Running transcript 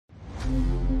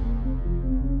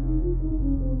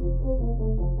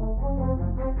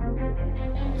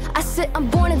This it, I'm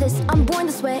born of this, I'm born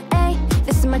this way, ayy.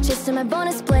 This is my chest and my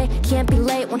bonus play. Can't be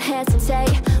late, won't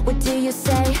hesitate. What do you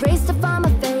say? Race to find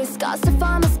my face, scars to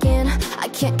find my skin. I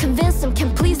can't convince them,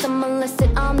 can't please them unless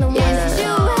that I'm the one that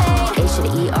you hate. H to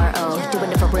the E-R-O,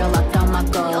 doing it for real, locked on my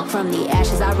goal. From the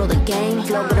ashes, I roll the game.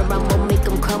 Flow with a rumble, make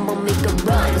them crumble, make them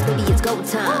run. Cause baby, it's go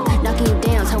time. Knocking you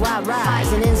down's how I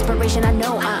rise. An inspiration, I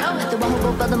know I'm the one who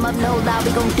gon' fill them up, no lie,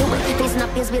 we gon' do it. Facing our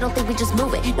fears, we don't think we just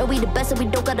move it. No, we the best and we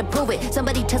don't gotta prove it.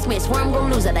 Somebody test me, I swear I'm gon'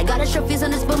 lose it. I got a sure fuse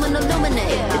on this boom and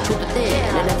illuminate the truth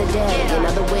within. Another day,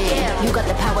 another win. You got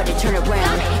the power to turn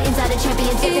around. Inside a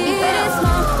champion, safe to be found. It's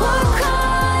my war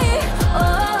cry,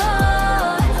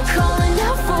 oh, calling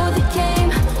out for the game.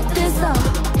 There's no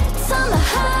time to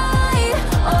hide,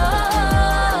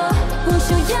 oh, won't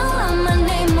you yell out my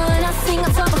name when I sing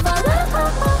on top of our lungs,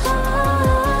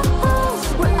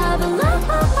 wherever lost.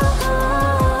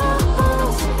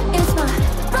 It's my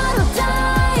ride or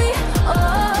die, oh,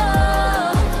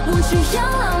 won't you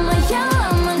yell out my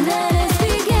let us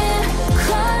begin.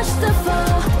 Crush the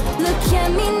foe, look at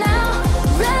me now,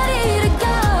 ready to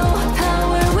go.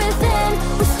 Power within,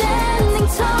 we're standing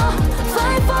tall.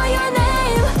 Fight for your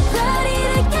name, ready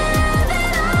to give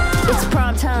it all. It's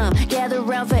prime time, gather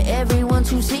round for everyone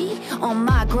to see. On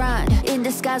my grind, in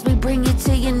disguise we bring you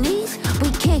to your knees. We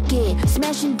kick it,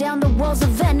 smashing down the walls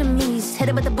of enemies. Hit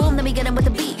 'em with the boom, then we get 'em with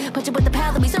the beat. Punch it with the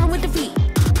power, then we serve 'em with defeat.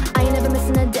 I ain't never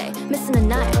missing a day, missing a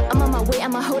night. I'm on my way,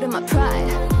 I'm holding my pride.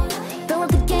 Fill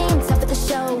up the game, top of the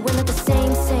show, we're not the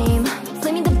same.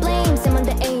 Flaming the blame, same on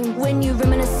the aim. When you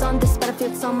reminisce on this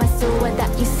battlefield, it's on my silhouette that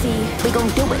you see. We gon'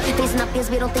 do it, facing our fears,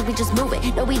 we don't think we just move it.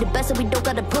 No, we the best and we don't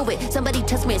gotta prove it. Somebody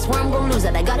test me, I swear I'm gon' lose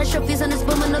it. I got a sure fuse on this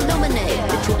boom and illuminate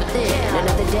the truth within.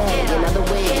 Another day, another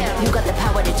win. You got the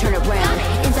power to turn around.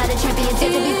 Inside a champion,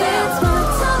 safe to be found. It's my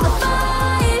time to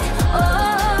fight,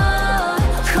 oh,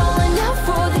 calling out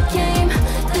for the game.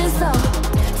 There's no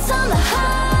time to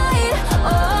hide,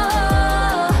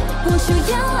 oh, won't you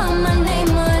yell out my name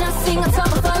when I sing on top